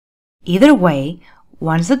Either way,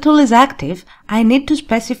 once the tool is active, I need to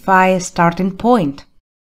specify a starting point.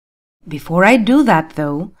 Before I do that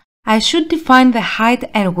though, I should define the height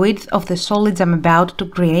and width of the solids I'm about to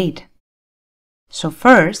create. So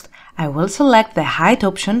first, I will select the height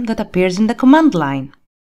option that appears in the command line.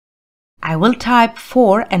 I will type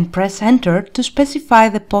 4 and press Enter to specify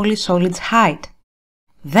the Polysolid's height.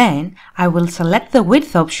 Then, I will select the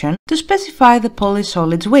width option to specify the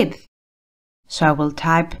Polysolid's width. So I will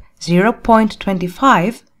type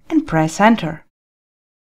 0.25 and press Enter.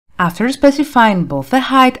 After specifying both the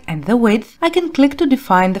height and the width, I can click to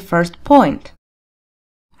define the first point.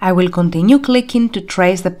 I will continue clicking to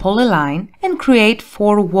trace the polyline and create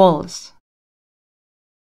 4 walls.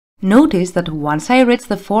 Notice that once I reach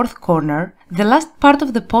the fourth corner, the last part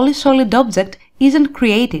of the Polysolid object isn't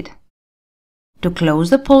created. To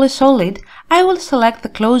close the Polysolid, I will select the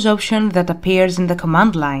Close option that appears in the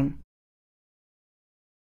command line.